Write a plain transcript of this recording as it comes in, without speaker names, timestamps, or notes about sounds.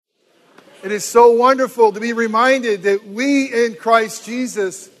It is so wonderful to be reminded that we in Christ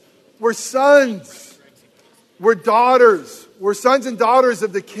Jesus, we're sons, we're daughters, we're sons and daughters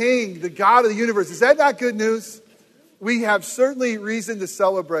of the King, the God of the universe. Is that not good news? We have certainly reason to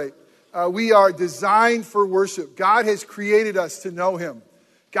celebrate. We are designed for worship. God has created us to know Him.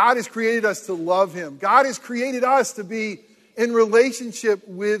 God has created us to love Him. God has created us to be in relationship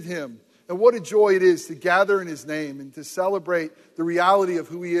with Him. And what a joy it is to gather in His name and to celebrate the reality of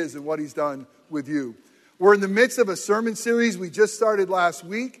who He is and what He's done with you. We're in the midst of a sermon series we just started last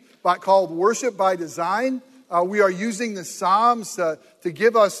week called Worship by Design. We are using the Psalms to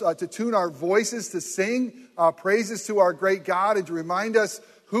give us, to tune our voices, to sing praises to our great God and to remind us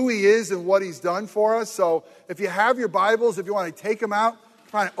who He is and what He's done for us. So if you have your Bibles, if you want to take them out,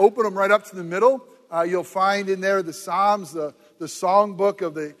 try and open them right up to the middle. You'll find in there the Psalms, the songbook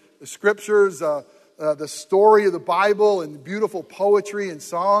of the Scriptures, the story of the Bible and beautiful poetry and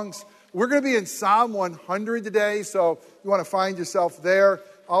songs. We're going to be in Psalm 100 today, so you want to find yourself there.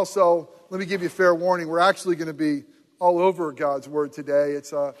 Also, let me give you a fair warning. We're actually going to be all over God's Word today.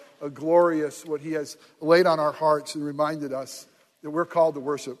 It's a glorious what He has laid on our hearts and reminded us that we're called to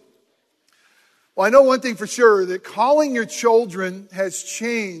worship. Well, I know one thing for sure, that calling your children has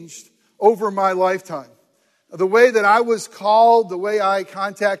changed over my lifetime. The way that I was called, the way I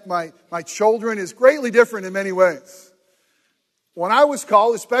contact my children is greatly different in many ways. When I was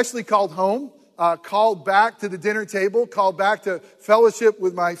called, especially called home, called back to the dinner table, called back to fellowship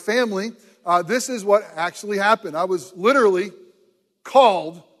with my family, this is what actually happened. I was literally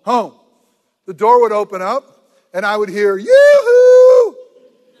called home. The door would open up and I would hear, yoo-hoo!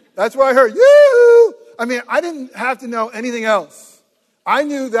 That's what I heard, yoo-hoo! I mean, I didn't have to know anything else. I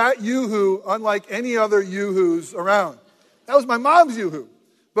knew that yoo-hoo unlike any other yoo-hoos around. That was my mom's yoo-hoo.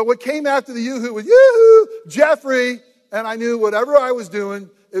 But what came after the yoo-hoo was, yoo-hoo, Jeffrey. And I knew whatever I was doing,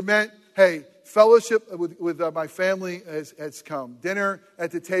 it meant, hey, fellowship with my family has come. Dinner at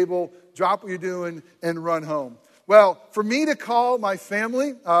the table, drop what you're doing, and run home. Well, for me to call my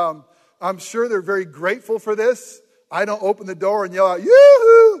family, I'm sure they're very grateful for this. I don't open the door and yell out,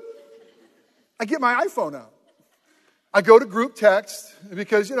 yoo-hoo. I get my iPhone out. I go to group text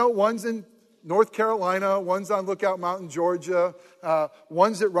because, one's in North Carolina, one's on Lookout Mountain, Georgia,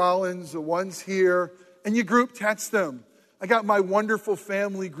 one's at Rollins, one's here, and you group text them. I got my wonderful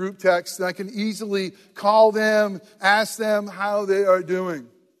family group text, and I can easily call them, ask them how they are doing.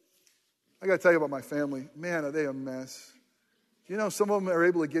 I got to tell you about my family. Man, are they a mess. Some of them are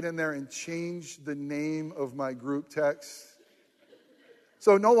able to get in there and change the name of my group text.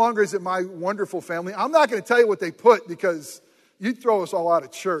 So no longer is it my wonderful family. I'm not going to tell you what they put because you'd throw us all out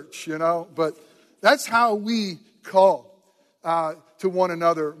of church, But that's how we call to one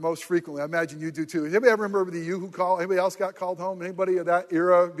another most frequently. I imagine you do too. Anybody ever remember the yoo-hoo call? Anybody else got called home? Anybody of that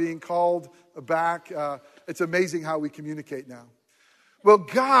era being called back? It's amazing how we communicate now. Well,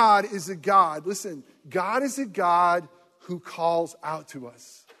 God is a God. Listen, God is a God who calls out to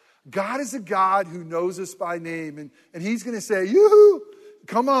us. God is a God who knows us by name. And He's going to say, yoo-hoo!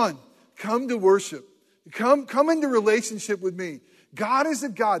 Come on, come to worship. Come into relationship with me. God is a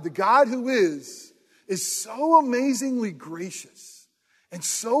God. The God who is so amazingly gracious and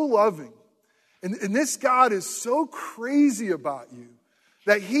so loving. And this God is so crazy about you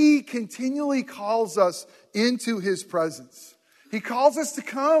that He continually calls us into His presence. He calls us to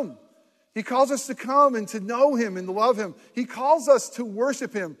come. He calls us to come and to know Him and to love Him. He calls us to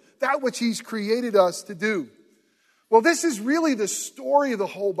worship Him, that which He's created us to do. Well, this is really the story of the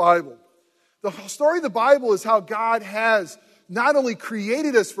whole Bible. The story of the Bible is how God has not only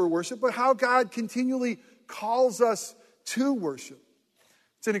created us for worship, but how God continually calls us to worship.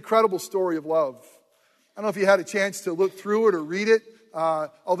 It's an incredible story of love. I don't know if you had a chance to look through it or read it.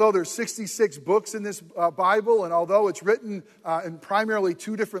 Although there's 66 books in this Bible, and although it's written in primarily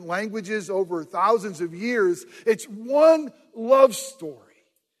two different languages over thousands of years, it's one love story.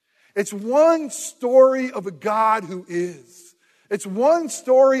 It's one story of a God who is. It's one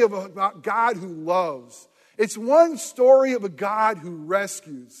story of a God who loves. It's one story of a God who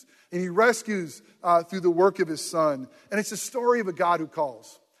rescues. And He rescues through the work of His Son. And it's a story of a God who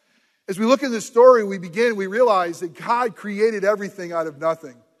calls. As we look at this story, we realize that God created everything out of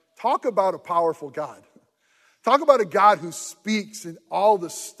nothing. Talk about a powerful God. Talk about a God who speaks and all the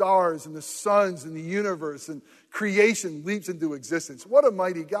stars and the suns and the universe and creation leaps into existence. What a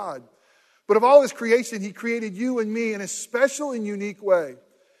mighty God. But of all His creation, He created you and me in a special and unique way.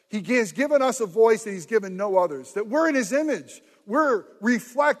 He has given us a voice that He's given no others. That we're in His image. We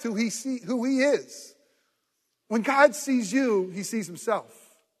reflect who He is. When God sees you, He sees Himself.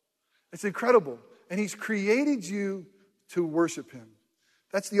 It's incredible. And He's created you to worship Him.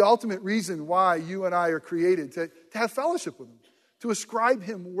 That's the ultimate reason why you and I are created, to have fellowship with him, to ascribe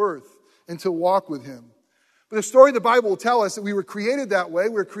him worth, and to walk with him. But the story of the Bible will tell us that we were created that way.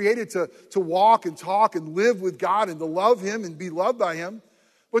 We were created to walk and talk and live with God and to love him and be loved by him.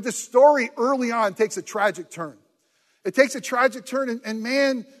 But the story early on takes a tragic turn. It takes a tragic turn, and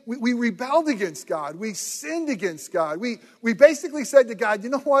man, we rebelled against God. We sinned against God. We basically said to God, you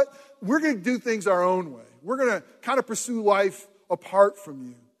know what? We're going to do things our own way. We're going to kind of pursue life apart from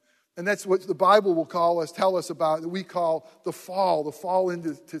you. And that's what the Bible will tell us about, that we call the fall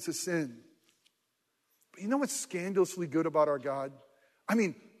into sin. But you know what's scandalously good about our God? I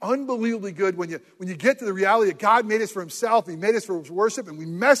mean, unbelievably good when you get to the reality that God made us for himself, he made us for his worship, and we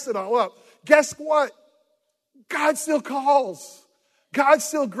messed it all up. Guess what? God still calls. God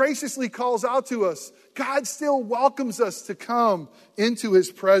still graciously calls out to us. God still welcomes us to come into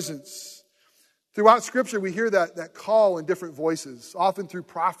his presence. Throughout Scripture, we hear that call in different voices, often through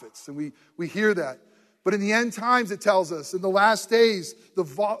prophets, and we hear that. But in the end times, it tells us, in the last days, the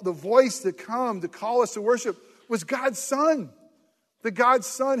voice to come to call us to worship was God's Son. That God's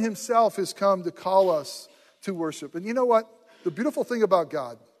Son himself has come to call us to worship. And you know what? The beautiful thing about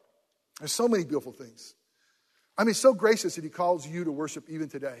God, there's so many beautiful things. I mean, it's so gracious that he calls you to worship even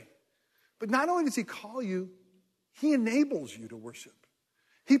today. But not only does he call you, he enables you to worship.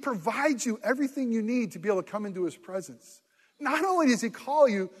 He provides you everything you need to be able to come into his presence. Not only does he call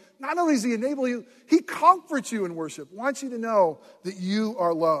you, not only does he enable you, he comforts you in worship, wants you to know that you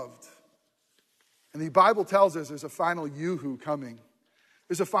are loved. And the Bible tells us there's a final yoo-hoo coming.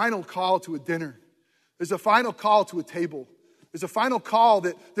 There's a final call to a dinner. There's a final call to a table. There's a final call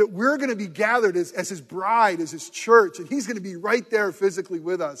that we're going to be gathered as his bride, as his church, and he's going to be right there physically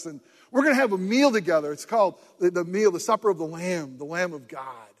with us. And we're going to have a meal together. It's called the Supper of the Lamb of God.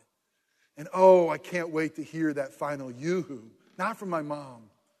 And oh, I can't wait to hear that final yoo-hoo, not from my mom,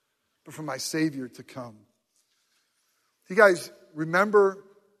 but from my Savior to come. You guys remember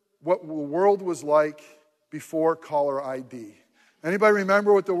what the world was like before caller ID? Anybody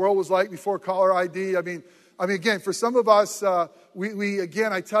remember what the world was like before caller ID? I mean, again, for some of us, I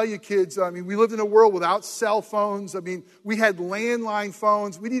tell you kids, we lived in a world without cell phones. We had landline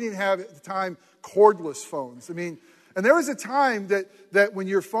phones. We didn't even have, at the time, cordless phones. And there was a time that when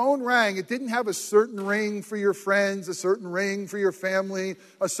your phone rang, it didn't have a certain ring for your friends, a certain ring for your family,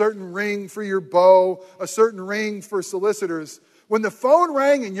 a certain ring for your beau, a certain ring for solicitors. When the phone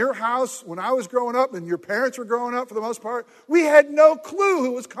rang in your house, when I was growing up and your parents were growing up for the most part, we had no clue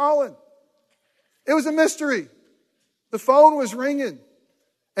who was calling. It was a mystery. The phone was ringing.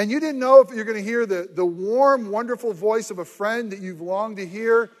 And you didn't know if you're going to hear the warm, wonderful voice of a friend that you've longed to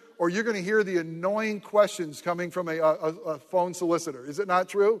hear, or you're going to hear the annoying questions coming from a phone solicitor. Is it not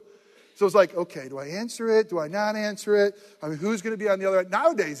true? So it's like, okay, do I answer it? Do I not answer it? Who's going to be on the other end?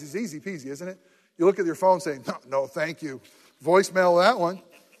 Nowadays, it's easy peasy, isn't it? You look at your phone saying, no, thank you. Voicemail that one.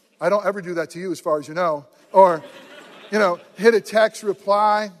 I don't ever do that to you as far as you know. Or, hit a text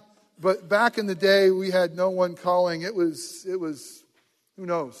reply. But back in the day, we had no one calling. It was, who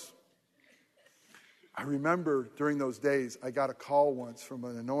knows? I remember during those days, I got a call once from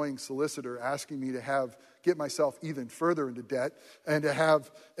an annoying solicitor asking me to get myself even further into debt and to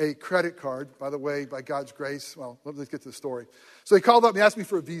have a credit card. By the way, by God's grace, well, let's get to the story. So he called up and asked me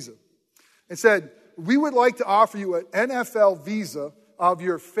for a visa and said, we would like to offer you an NFL visa of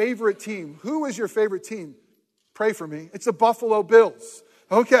your favorite team. Who is your favorite team? Pray for me. It's the Buffalo Bills.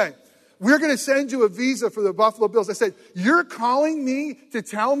 Okay. We're going to send you a visa for the Buffalo Bills. I said, you're calling me to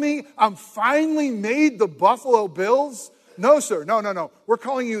tell me I'm finally made the Buffalo Bills? No, sir. No. We're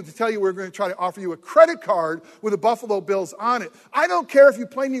calling you to tell you we're going to try to offer you a credit card with the Buffalo Bills on it. I don't care if you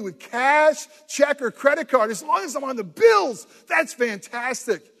pay me with cash, check, or credit card. As long as I'm on the Bills, that's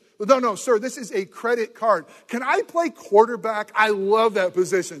fantastic. No, sir, this is a credit card. Can I play quarterback? I love that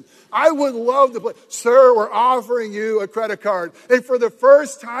position. I would love to play. Sir, we're offering you a credit card. And for the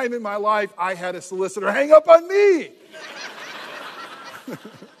first time in my life, I had a solicitor hang up on me.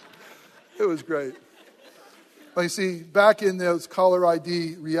 It was great. Well, you see, back in those caller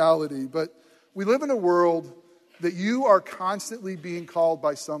ID reality, but we live in a world that you are constantly being called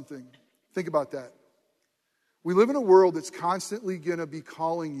by something. Think about that. We live in a world that's constantly going to be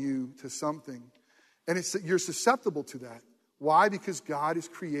calling you to something. And you're susceptible to that. Why? Because God has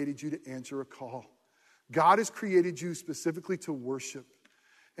created you to answer a call. God has created you specifically to worship.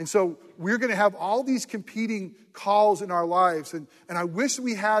 And so we're going to have all these competing calls in our lives. And I wish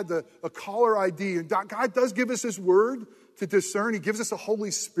we had a caller ID. And God does give us his word to discern. He gives us a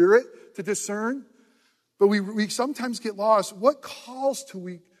Holy Spirit to discern. But we sometimes get lost. What calls do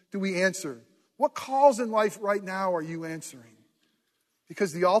we answer? What calls in life right now are you answering?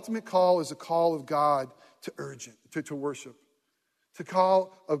 Because the ultimate call is a call of God to worship. To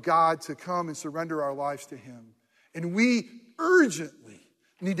call of God to come and surrender our lives to Him. And we urgently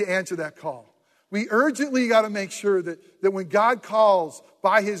need to answer that call. We urgently got to make sure that when God calls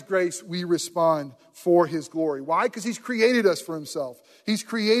by His grace, we respond for His glory. Why? Because He's created us for Himself. He's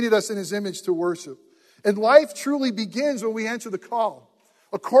created us in His image to worship. And life truly begins when we answer the call.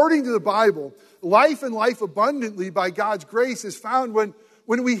 According to the Bible, life and life abundantly by God's grace is found when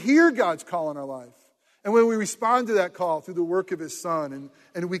we hear God's call in our life. And when we respond to that call through the work of His Son.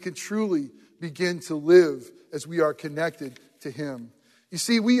 And we can truly begin to live as we are connected to Him. You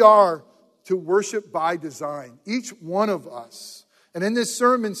see, we are to worship by design, each one of us. And in this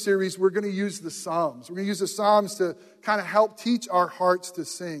sermon series, we're going to use the Psalms. We're going to use the Psalms to kind of help teach our hearts to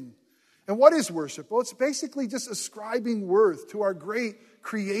sing. And what is worship? Well, it's basically just ascribing worth to our great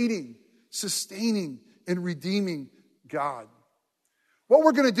creating, sustaining, and redeeming God. What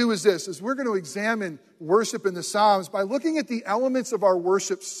we're going to do is this, is we're going to examine worship in the Psalms by looking at the elements of our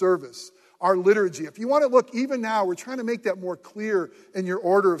worship service, our liturgy. If you want to look, even now, we're trying to make that more clear in your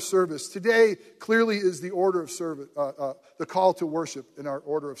order of service. Today, clearly is the order of service, the call to worship in our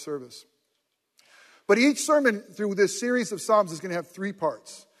order of service. But each sermon through this series of Psalms is going to have three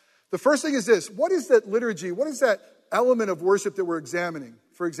parts. The first thing is this: what is that liturgy? What is that element of worship that we're examining?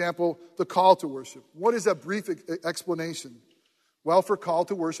 For example, the call to worship. What is that brief explanation? Well, for call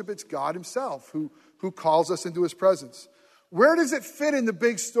to worship, it's God Himself who calls us into His presence. Where does it fit in the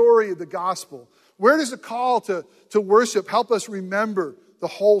big story of the gospel? Where does the call to worship help us remember the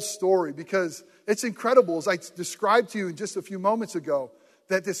whole story? Because it's incredible, as I described to you just a few moments ago,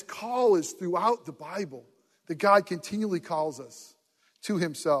 that this call is throughout the Bible, that God continually calls us to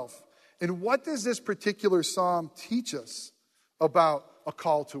Himself. And what does this particular psalm teach us about a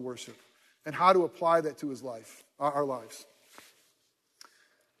call to worship and how to apply that to His life, our lives?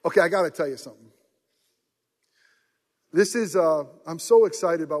 Okay, I got to tell you something. This is, I'm so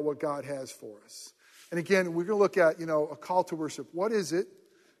excited about what God has for us. And again, we're going to look at, a call to worship. What is it?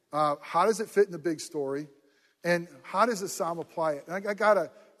 How does it fit in the big story? And how does the psalm apply it? And I got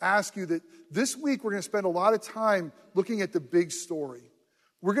to ask you that this week we're going to spend a lot of time looking at the big story.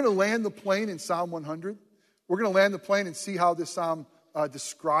 We're going to land the plane in Psalm 100. We're going to land the plane and see how this psalm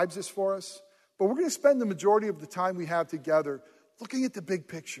describes this for us. But we're going to spend the majority of the time we have together looking at the big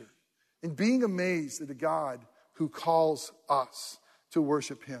picture and being amazed at a God who calls us to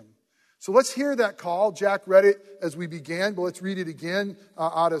worship Him. So let's hear that call. Jack read it as we began, but let's read it again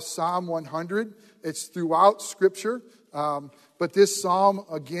out of Psalm 100. It's throughout Scripture, but this psalm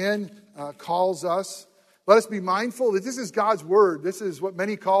again calls us. Let us be mindful that this is God's Word. This is what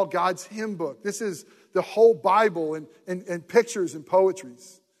many call God's hymn book. This is the whole Bible and pictures and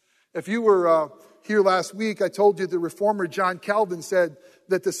poetries. If you were here last week, I told you the reformer John Calvin said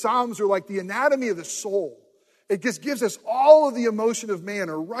that the Psalms are like the anatomy of the soul. It just gives us all of the emotion of man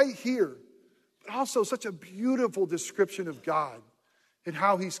are right here, but also such a beautiful description of God and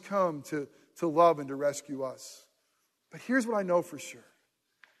how He's come to love and to rescue us. But here's what I know for sure.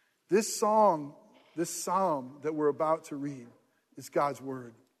 This psalm that we're about to read is God's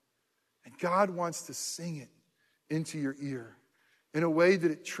Word. And God wants to sing it into your ear in a way that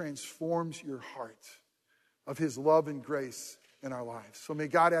it transforms your heart of His love and grace in our lives. So may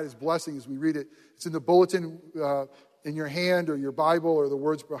God add His blessing as we read it. It's in the bulletin in your hand or your Bible or the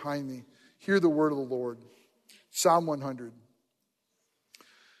words behind me. Hear the word of the Lord. Psalm 100.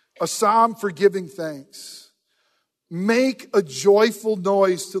 A psalm for giving thanks. Make a joyful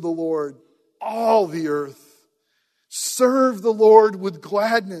noise to the Lord, all the earth. Serve the Lord with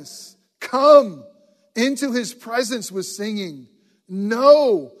gladness. Come into His presence with singing.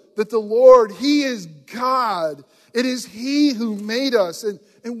 Know that the Lord, He is God. It is He who made us,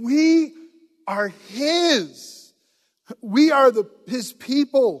 and we are His. We are His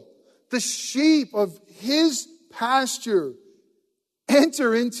people, the sheep of His pasture.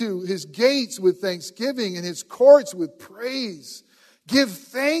 Enter into His gates with thanksgiving and His courts with praise. Give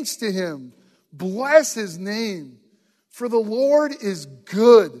thanks to Him. Bless His name. For the Lord is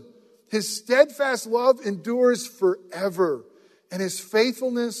good. His steadfast love endures forever, and His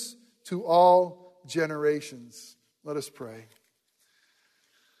faithfulness to all generations. Let us pray.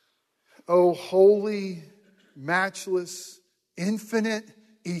 O holy, matchless, infinite,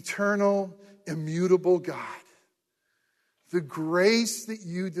 eternal, immutable God, the grace that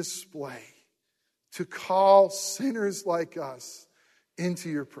You display to call sinners like us into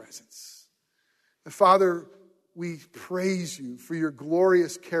Your presence. And Father, we praise You for Your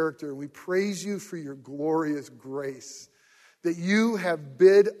glorious character. We praise You for Your glorious grace, that You have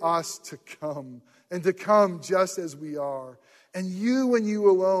bid us to come, and to come just as we are. And you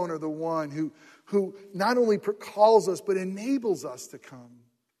alone are the one who not only calls us, but enables us to come.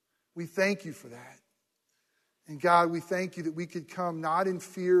 We thank you for that. And God, we thank you that we could come not in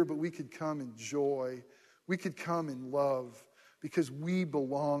fear, but we could come in joy. We could come in love because we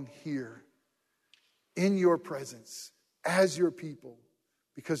belong here in your presence as your people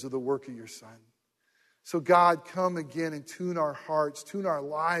because of the work of your Son. So God, come again and tune our hearts, tune our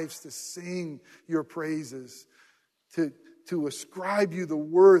lives to sing your praises, to ascribe you the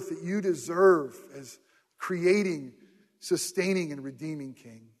worth that you deserve as creating, sustaining, and redeeming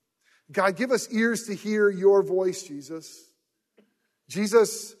King. God, give us ears to hear your voice, Jesus.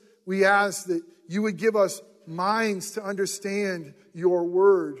 Jesus, we ask that you would give us minds to understand your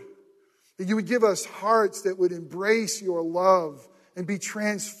word, that you would give us hearts that would embrace your love and be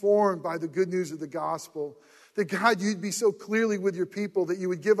transformed by the good news of the gospel. That God, you'd be so clearly with your people that you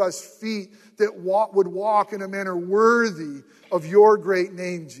would give us feet that would walk in a manner worthy of your great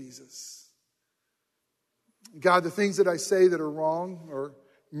name, Jesus. God, the things that I say that are wrong or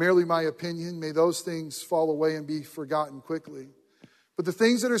merely my opinion, may those things fall away and be forgotten quickly. But the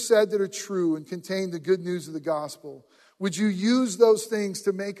things that are said that are true and contain the good news of the gospel, would you use those things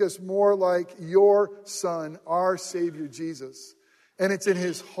to make us more like your Son, our Savior, Jesus? And it's in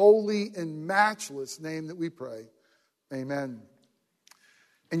his holy and matchless name that we pray. Amen.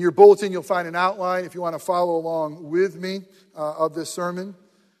 In your bulletin, you'll find an outline if you want to follow along with me of this sermon.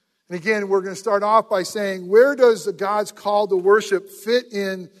 And again, we're going to start off by saying, where does God's call to worship fit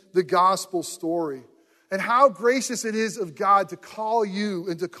in the gospel story? And how gracious it is of God to call you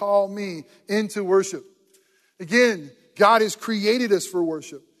and to call me into worship. Again, God has created us for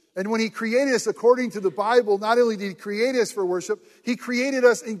worship. And when he created us according to the Bible, not only did he create us for worship, he created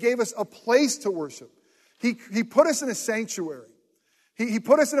us and gave us a place to worship. He put us in a sanctuary. He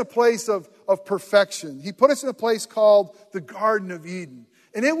put us in a place of perfection. He put us in a place called the Garden of Eden.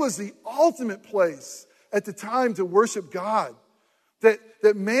 And it was the ultimate place at the time to worship God.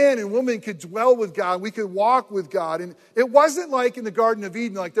 That man and woman could dwell with God. We could walk with God. And it wasn't like in the Garden of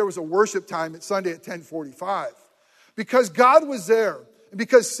Eden, like there was a worship time at Sunday at 10:45. Because God was there. And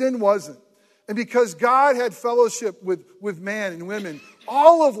because sin wasn't. And because God had fellowship with man and women.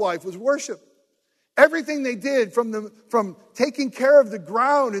 All of life was worship. Everything they did from taking care of the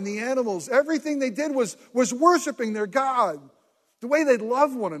ground and the animals, everything they did was worshiping their God. The way they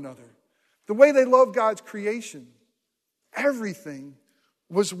loved one another. The way they loved God's creation. Everything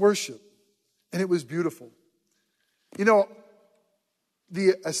was worship. And it was beautiful. You know,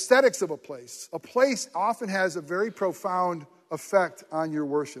 the aesthetics of a place often has a very profound effect on your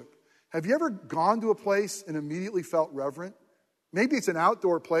worship. Have you ever gone to a place and immediately felt reverent? Maybe it's an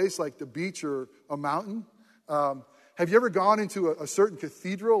outdoor place like the beach or a mountain. Have you ever gone into a certain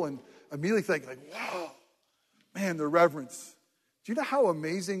cathedral and immediately think like, wow, man, the reverence. Do you know how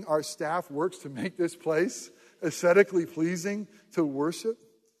amazing our staff works to make this place aesthetically pleasing to worship?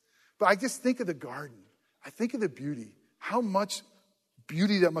 But I just think of the garden. I think of the beauty. How much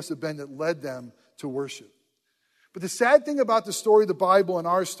beauty that must have been that led them to worship. But the sad thing about the story of the Bible and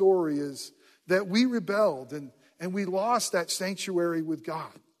our story is that we rebelled and we lost that sanctuary with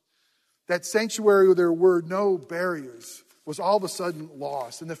God. That sanctuary where there were no barriers was all of a sudden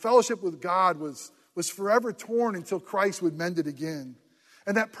lost. And the fellowship with God was forever torn until Christ would mend it again.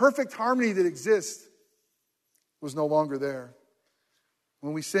 And that perfect harmony that exists was no longer there.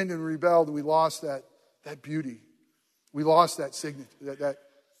 When we sinned and rebelled, we lost that beauty. We lost that signature, that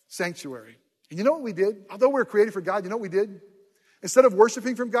sanctuary. And you know what we did? Although we were created for God, you know what we did? Instead of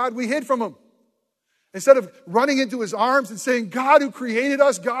worshiping from God, we hid from him. Instead of running into his arms and saying, God who created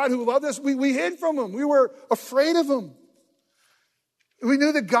us, God who loved us, we hid from him. We were afraid of him. We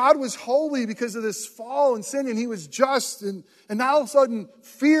knew that God was holy because of this fall and sin, and he was just. And now all of a sudden,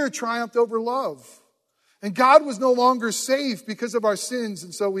 fear triumphed over love. And God was no longer safe because of our sins,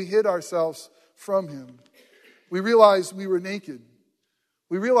 and so we hid ourselves from him. We realized we were naked.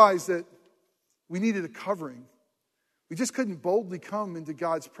 We realized that we needed a covering. We just couldn't boldly come into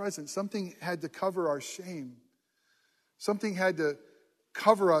God's presence. Something had to cover our shame. Something had to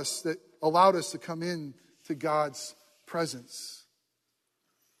cover us that allowed us to come in to God's presence.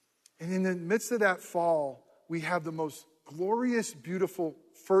 And in the midst of that fall, we have the most glorious, beautiful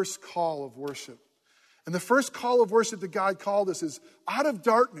first call of worship. And the first call of worship that God called us is out of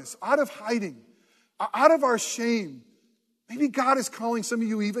darkness, out of hiding, out of our shame. Maybe God is calling some of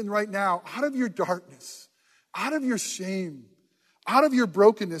you even right now out of your darkness, out of your shame, out of your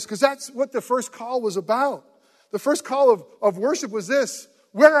brokenness, because that's what the first call was about. The first call of worship was this: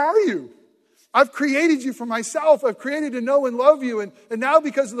 where are you? I've created you for myself. I've created to know and love you. And now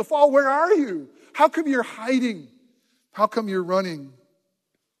because of the fall, where are you? How come you're hiding? How come you're running?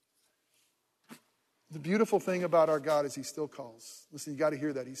 The beautiful thing about our God is he still calls. Listen, you got to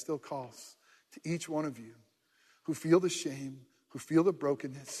hear that. He still calls to each one of you who feel the shame, who feel the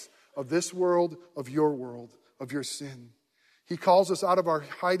brokenness of this world, of your sin. He calls us out of our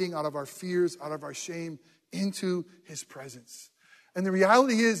hiding, out of our fears, out of our shame, into his presence. And the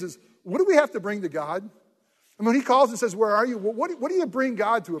reality is what do we have to bring to God? And when he calls and says, where are you? What do you bring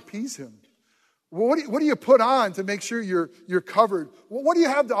God to appease him? What do you put on to make sure you're covered? What do you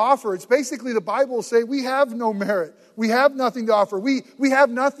have to offer? It's basically the Bible will say we have no merit. We have nothing to offer. We have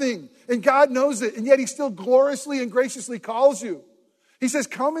nothing. And God knows it. And yet he still gloriously and graciously calls you. He says,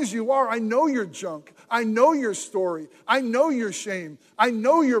 come as you are. I know your junk. I know your story. I know your shame. I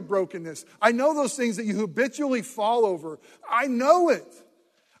know your brokenness. I know those things that you habitually fall over. I know it.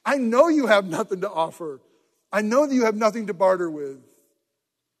 I know you have nothing to offer. I know that you have nothing to barter with.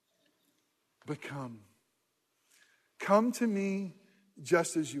 But come. Come to me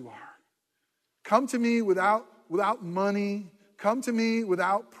just as you are. Come to me without money. Come to me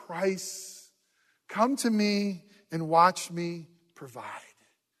without price. Come to me and watch me provide.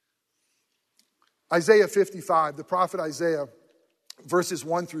 Isaiah 55, the prophet Isaiah, verses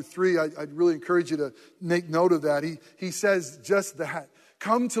 1 through 3, I'd really encourage you to make note of that. He says just that.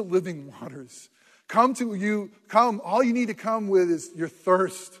 Come to living waters. Come to you. Come. All you need to come with is your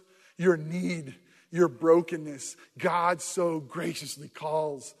thirst, your need, your brokenness. God so graciously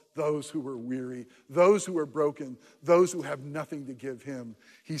calls those who are weary, those who are broken, those who have nothing to give him.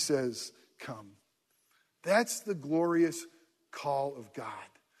 He says, come. That's the glorious call of God.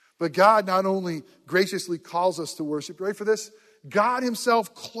 But God not only graciously calls us to worship, ready for this? God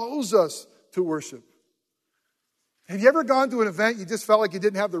himself clothes us to worship. Have you ever gone to an event you just felt like you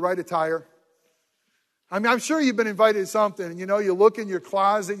didn't have the right attire? I mean, I'm sure you've been invited to something and you look in your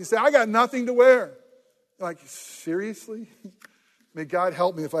closet and you say, I got nothing to wear. You're like, seriously? May God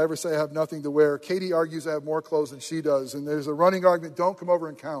help me if I ever say I have nothing to wear. Katie argues I have more clothes than she does. And there's a running argument, don't come over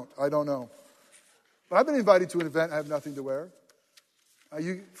and count. I don't know. But I've been invited to an event I have nothing to wear.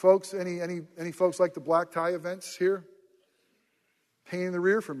 You folks, any folks like the black tie events here? Pain in the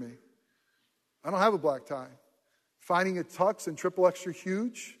rear for me. I don't have a black tie. Finding a tux and triple extra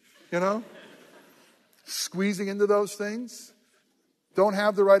huge, squeezing into those things. Don't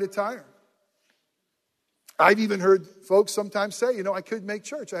have the right attire. I've even heard folks sometimes say, I could make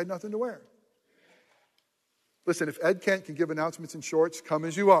church. I had nothing to wear. Listen, if Ed Kent can give announcements in shorts, come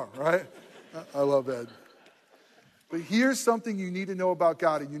as you are, right? I love Ed. But here's something you need to know about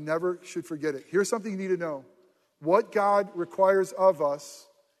God, and you never should forget it. Here's something you need to know. What God requires of us,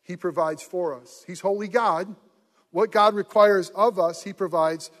 he provides for us. He's holy God. What God requires of us, he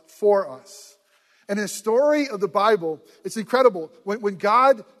provides for us. And in the story of the Bible, it's incredible. When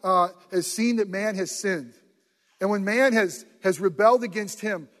God has seen that man has sinned, and when man has rebelled against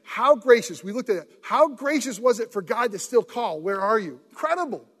him, how gracious, we looked at it, how gracious was it for God to still call, where are you?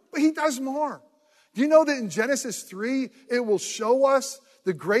 Incredible. But he does more. Do you know that in Genesis 3, it will show us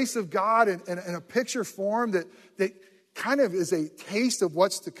the grace of God in a picture form that kind of is a taste of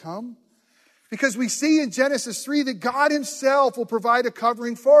what's to come? Because we see in Genesis 3 that God himself will provide a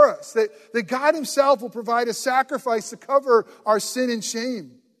covering for us. That God himself will provide a sacrifice to cover our sin and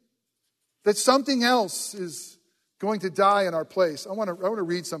shame. That something else is going to die in our place. I want to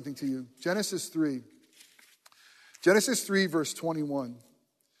read something to you. Genesis 3. Genesis 3 verse 21.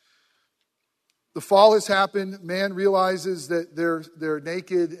 The fall has happened. Man realizes that they're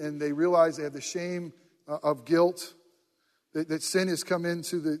naked and they realize they have the shame of guilt. That sin has come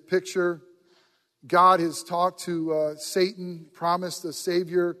into the picture. God has talked to Satan, promised a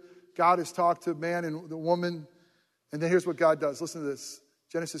Savior. God has talked to man and the woman. And then here's what God does. Listen to this.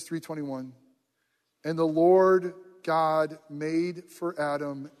 Genesis 3:21. And the Lord God made for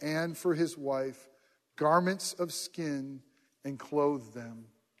Adam and for his wife garments of skin and clothed them.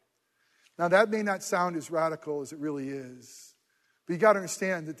 Now that may not sound as radical as it really is. But you got to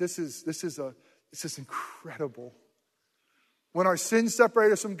understand that this is incredible. When our sins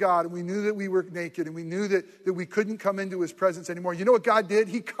separated us from God and we knew that we were naked and we knew that we couldn't come into his presence anymore, you know what God did?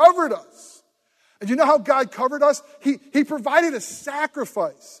 He covered us. And you know how God covered us? He provided a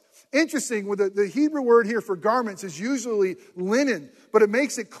sacrifice. Interesting, with the Hebrew word here for garments is usually linen, but it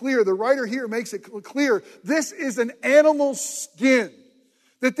makes it clear, the writer here makes it clear, this is an animal skin.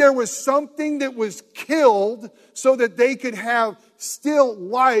 That there was something that was killed so that they could have still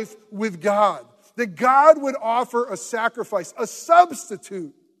life with God. That God would offer a sacrifice, a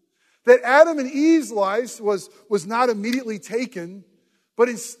substitute. That Adam and Eve's life was not immediately taken, but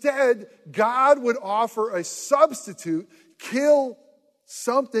instead God would offer a substitute, kill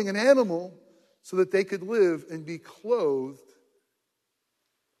something, an animal, so that they could live and be clothed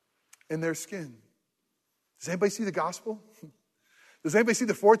in their skin. Does anybody see the gospel? Does anybody see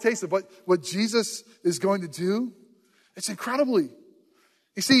the foretaste of what Jesus is going to do? It's incredibly.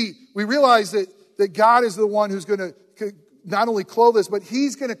 You see, we realize that God is the one who's going to not only clothe us, but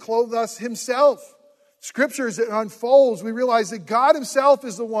he's going to clothe us himself. Scripture, as it unfolds, we realize that God himself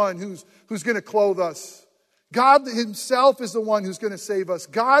is the one who's going to clothe us. God himself is the one who's going to save us.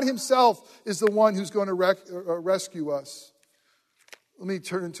 God himself is the one who's going to rescue us. Let me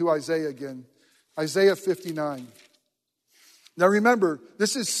turn to Isaiah again. Isaiah 59. Now remember,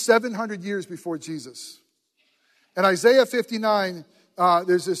 this is 700 years before Jesus. And Isaiah 59,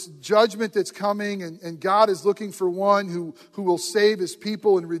 there's this judgment that's coming, and God is looking for one who will save his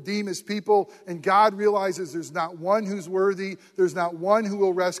people and redeem his people. And God realizes there's not one who's worthy. There's not one who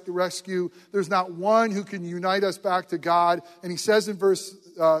will rescue. There's not one who can unite us back to God. And he says in verse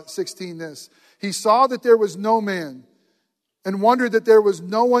 16 this, he saw that there was no man and wondered that there was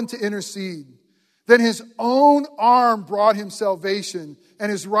no one to intercede. Then his own arm brought him salvation,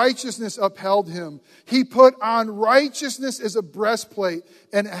 and his righteousness upheld him. He put on righteousness as a breastplate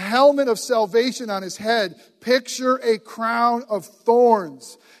and a helmet of salvation on his head. Picture a crown of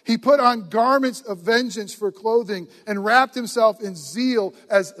thorns. He put on garments of vengeance for clothing and wrapped himself in zeal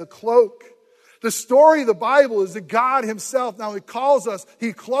as a cloak. The story of the Bible is that God himself, now he clothes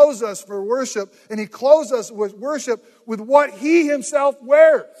us for worship, and he clothes us with worship with what he himself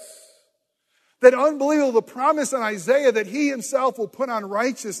wears. That unbelievable, the promise in Isaiah that he himself will put on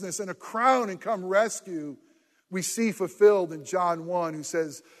righteousness and a crown and come rescue, we see fulfilled in John 1, who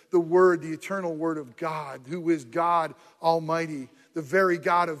says the word, the eternal word of God, who is God Almighty, the very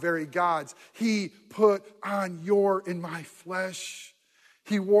God of very gods. He put on your and my flesh.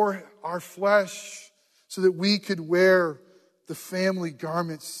 He wore our flesh so that we could wear the family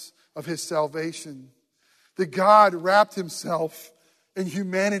garments of his salvation. That God wrapped himself in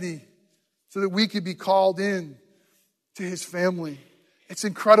humanity so that we could be called in to his family. It's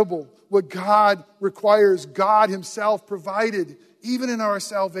incredible what God requires. God himself provided, even in our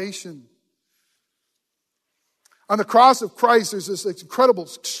salvation. On the cross of Christ, there's this incredible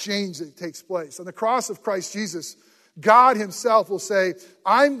exchange that takes place. On the cross of Christ Jesus, God himself will say,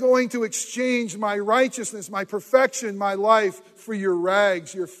 I'm going to exchange my righteousness, my perfection, my life for your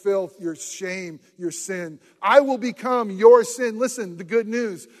rags, your filth, your shame, your sin. I will become your sin. Listen, the good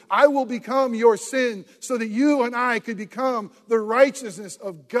news. I will become your sin so that you and I could become the righteousness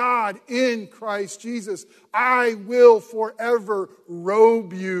of God in Christ Jesus. I will forever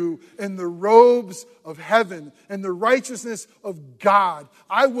robe you in the robes of heaven and the righteousness of God.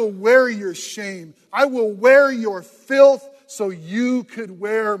 I will wear your shame. I will wear your filth so you could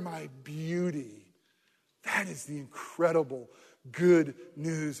wear my beauty. That is the incredible good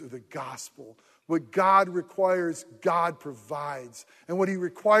news of the gospel. What God requires, God provides. And what he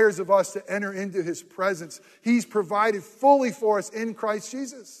requires of us to enter into his presence, he's provided fully for us in Christ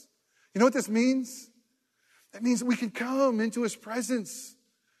Jesus. You know what this means? That means that we can come into his presence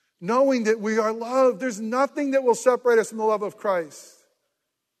knowing that we are loved. There's nothing that will separate us from the love of Christ.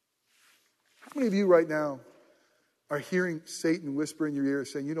 How many of you right now are hearing Satan whisper in your ear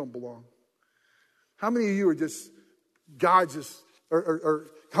saying you don't belong? How many of you are God are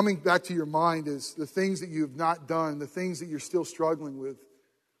coming back to your mind as the things that you have not done, the things that you're still struggling with?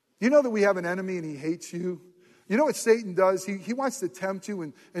 You know that we have an enemy and he hates you? You know what Satan does? He wants to tempt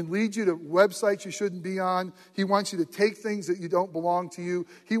you and lead you to websites you shouldn't be on. He wants you to take things that you don't belong to you.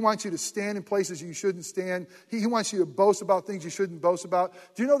 He wants you to stand in places you shouldn't stand. He wants you to boast about things you shouldn't boast about.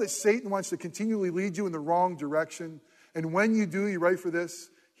 Do you know that Satan wants to continually lead you in the wrong direction? And when you do, you ready for this?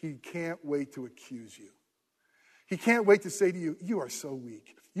 He can't wait to accuse you. He can't wait to say to you, you are so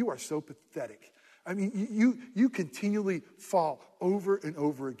weak. You are so pathetic. I mean, you continually fall over and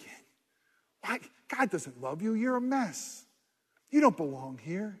over again. Why? God doesn't love you. You're a mess. You don't belong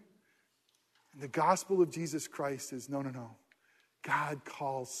here. And the gospel of Jesus Christ is, no. God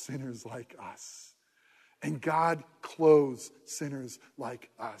calls sinners like us. And God clothes sinners like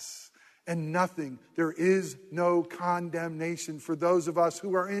us. And there is no condemnation for those of us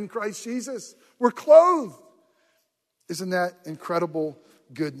who are in Christ Jesus. We're clothed. Isn't that incredible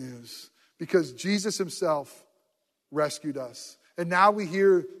good news? Because Jesus himself rescued us. And now we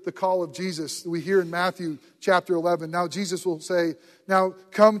hear the call of Jesus. We hear in Matthew chapter 11. Now Jesus will say, now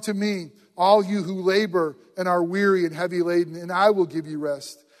come to me, all you who labor and are weary and heavy laden, and I will give you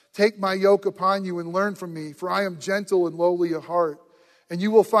rest. Take my yoke upon you and learn from me, for I am gentle and lowly of heart. And you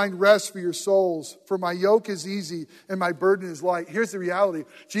will find rest for your souls. For my yoke is easy and my burden is light. Here's the reality.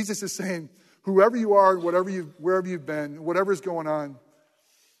 Jesus is saying, whoever you are, wherever you've been, whatever's going on,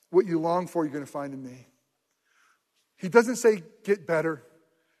 what you long for, you're going to find in me. He doesn't say get better.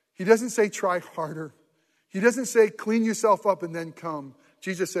 He doesn't say try harder. He doesn't say clean yourself up and then come.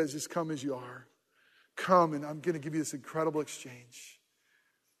 Jesus says just come as you are. Come and I'm going to give you this incredible exchange.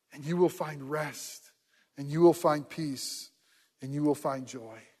 And you will find rest. And you will find peace. And you will find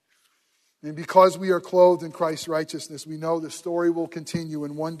joy. And because we are clothed in Christ's righteousness, we know the story will continue.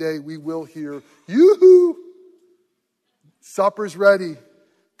 And one day we will hear, yoo-hoo! Supper's ready.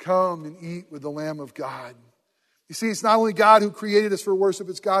 Come and eat with the Lamb of God. You see, it's not only God who created us for worship,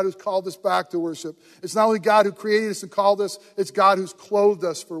 it's God who's called us back to worship. It's not only God who created us and called us, it's God who's clothed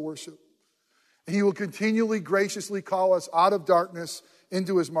us for worship. And He will continually graciously call us out of darkness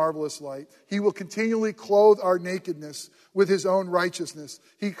into His marvelous light. He will continually clothe our nakedness with His own righteousness.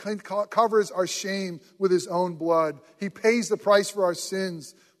 He covers our shame with His own blood. He pays the price for our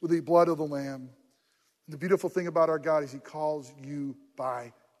sins with the blood of the Lamb. And the beautiful thing about our God is He calls you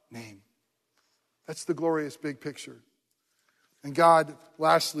by name. That's the glorious big picture. And God,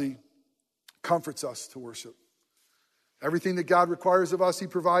 lastly, comforts us to worship. Everything that God requires of us, He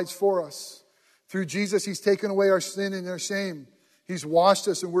provides for us. Through Jesus, He's taken away our sin and our shame. He's washed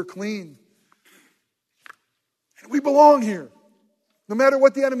us and we're clean. And we belong here. No matter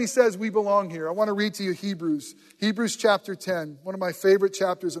what the enemy says, we belong here. I want to read to you Hebrews. Hebrews chapter 10, one of my favorite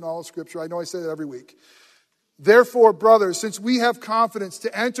chapters in all of Scripture. I know I say that every week. Therefore, brothers, since we have confidence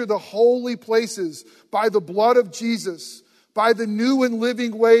to enter the holy places by the blood of Jesus, by the new and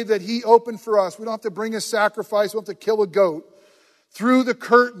living way that He opened for us. We don't have to bring a sacrifice. We don't have to kill a goat. Through the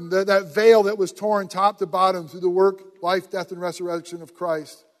curtain, that veil that was torn top to bottom through the work, life, death, and resurrection of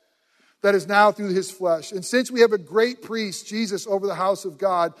Christ. That is now through His flesh. And since we have a great priest, Jesus, over the house of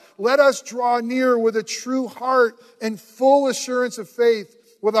God, let us draw near with a true heart and full assurance of faith,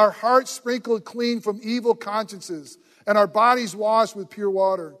 with our hearts sprinkled clean from evil consciences and our bodies washed with pure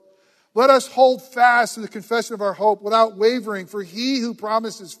water. Let us hold fast to the confession of our hope without wavering, for He who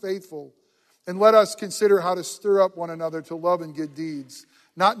promised is faithful. And let us consider how to stir up one another to love and good deeds,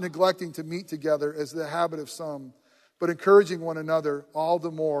 not neglecting to meet together as the habit of some, but encouraging one another all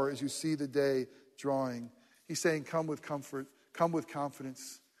the more as you see the day drawing. He's saying, come with comfort, come with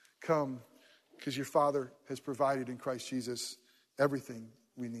confidence, come because your Father has provided in Christ Jesus everything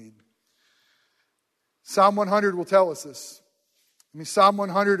we need. Psalm 100 will tell us this. Psalm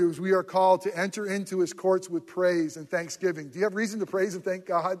 100 is we are called to enter into His courts with praise and thanksgiving. Do you have reason to praise and thank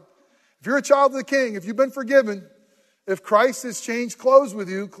God? If you're a child of the King, if you've been forgiven, if Christ has changed clothes with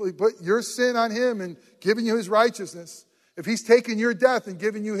you, put your sin on Him and given you His righteousness, if He's taken your death and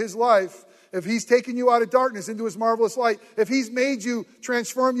given you His life, if He's taken you out of darkness into His marvelous light, if He's made you,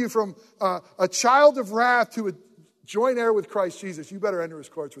 transformed you from a child of wrath to a joint heir with Christ Jesus, you better enter His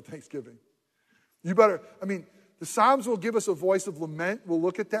courts with thanksgiving. You better, the Psalms will give us a voice of lament. We'll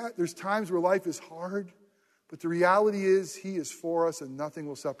look at that. There's times where life is hard, but the reality is He is for us and nothing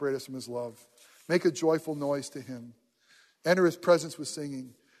will separate us from His love. Make a joyful noise to Him. Enter His presence with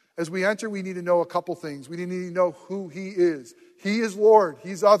singing. As we enter, we need to know a couple things. We need to know who He is. He is Lord.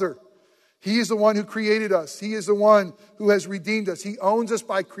 He's other. He is the one who created us. He is the one who has redeemed us. He owns us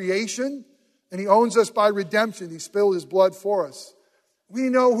by creation and He owns us by redemption. He spilled His blood for us. We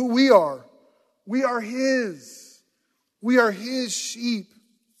know who we are. We are His. We are His sheep.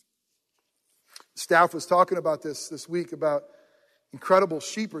 Staff was talking about this week about incredible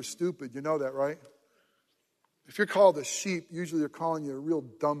sheep are stupid. You know that, right? If you're called a sheep, usually they're calling you a real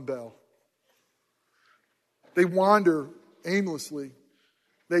dumbbell. They wander aimlessly.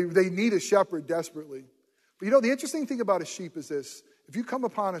 They need a shepherd desperately. But the interesting thing about a sheep is this. If you come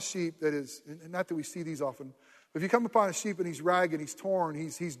upon a sheep that is, and not that we see these often, but if you come upon a sheep and he's ragged, he's torn,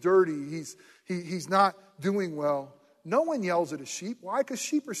 he's dirty, he's not doing well, no one yells at a sheep. Why? Because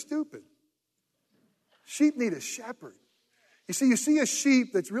sheep are stupid. Sheep need a shepherd. You see a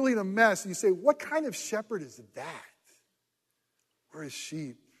sheep that's really in a mess, and you say, what kind of shepherd is that? We're His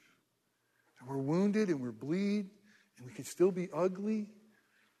sheep. And we're wounded, and we're bleed, and we can still be ugly.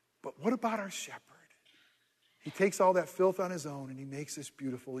 But what about our shepherd? He takes all that filth on His own, and He makes us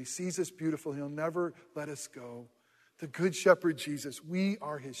beautiful. He sees us beautiful. He'll never let us go. The good shepherd, Jesus. We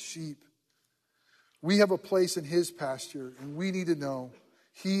are His sheep. We have a place in His pasture, and we need to know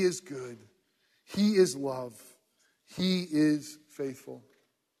He is good. He is love. He is faithful.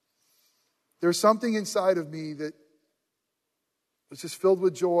 There's something inside of me that was just filled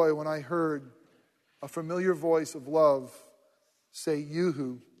with joy when I heard a familiar voice of love say,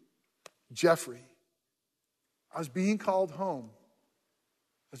 Yoo-hoo, Jeffrey. I was being called home.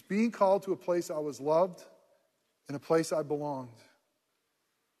 I was being called to a place I was loved and a place I belonged.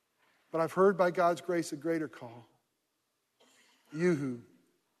 But I've heard by God's grace a greater call. Yoo-hoo,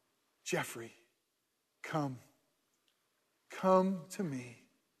 Jeffrey, come. Come to me.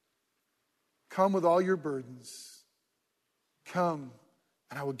 Come with all your burdens. Come,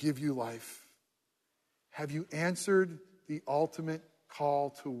 and I will give you life. Have you answered the ultimate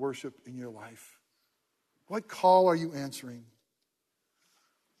call to worship in your life? What call are you answering?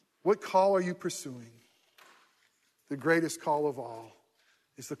 What call are you pursuing? The greatest call of all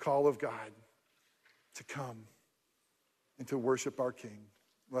is the call of God to come and to worship our King.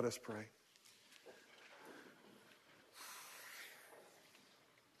 Let us pray.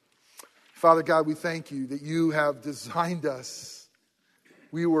 Father God, we thank you that you have designed us.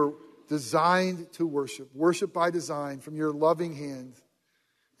 We were designed to worship by design from your loving hand.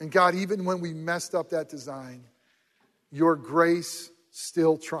 And God, even when we messed up that design, your grace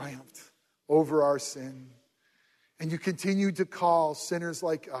still triumphed over our sin. And you continue to call sinners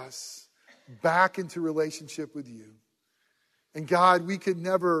like us back into relationship with you. And God, we could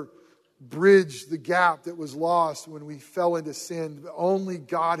never bridge the gap that was lost when we fell into sin. Only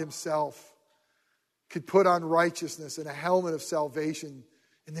God himself could put on righteousness and a helmet of salvation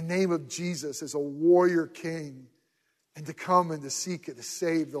in the name of Jesus as a warrior king, and to come and to seek it, to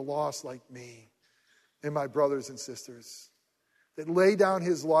save the lost like me and my brothers and sisters, that lay down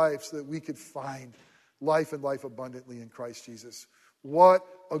his life so that we could find life and life abundantly in Christ Jesus. What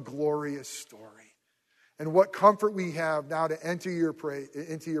a glorious story. And what comfort we have now to enter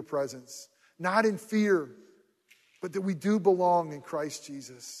into your presence, not in fear, but that we do belong in Christ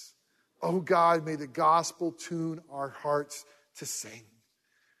Jesus. Oh God, may the gospel tune our hearts to sing.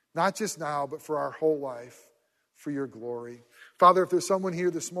 Not just now, but for our whole life, for your glory. Father, if there's someone here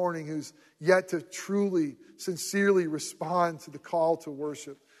this morning who's yet to truly, sincerely respond to the call to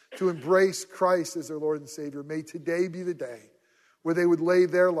worship, to embrace Christ as their Lord and Savior, may today be the day where they would lay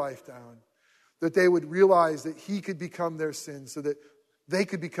their life down, that they would realize that he could become their sin so that they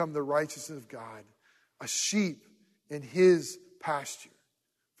could become the righteousness of God, a sheep in his pasture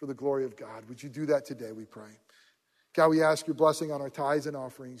for the glory of God. Would you do that today, we pray. God, we ask your blessing on our tithes and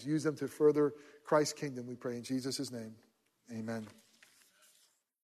offerings. Use them to further Christ's kingdom, we pray in Jesus' name. Amen.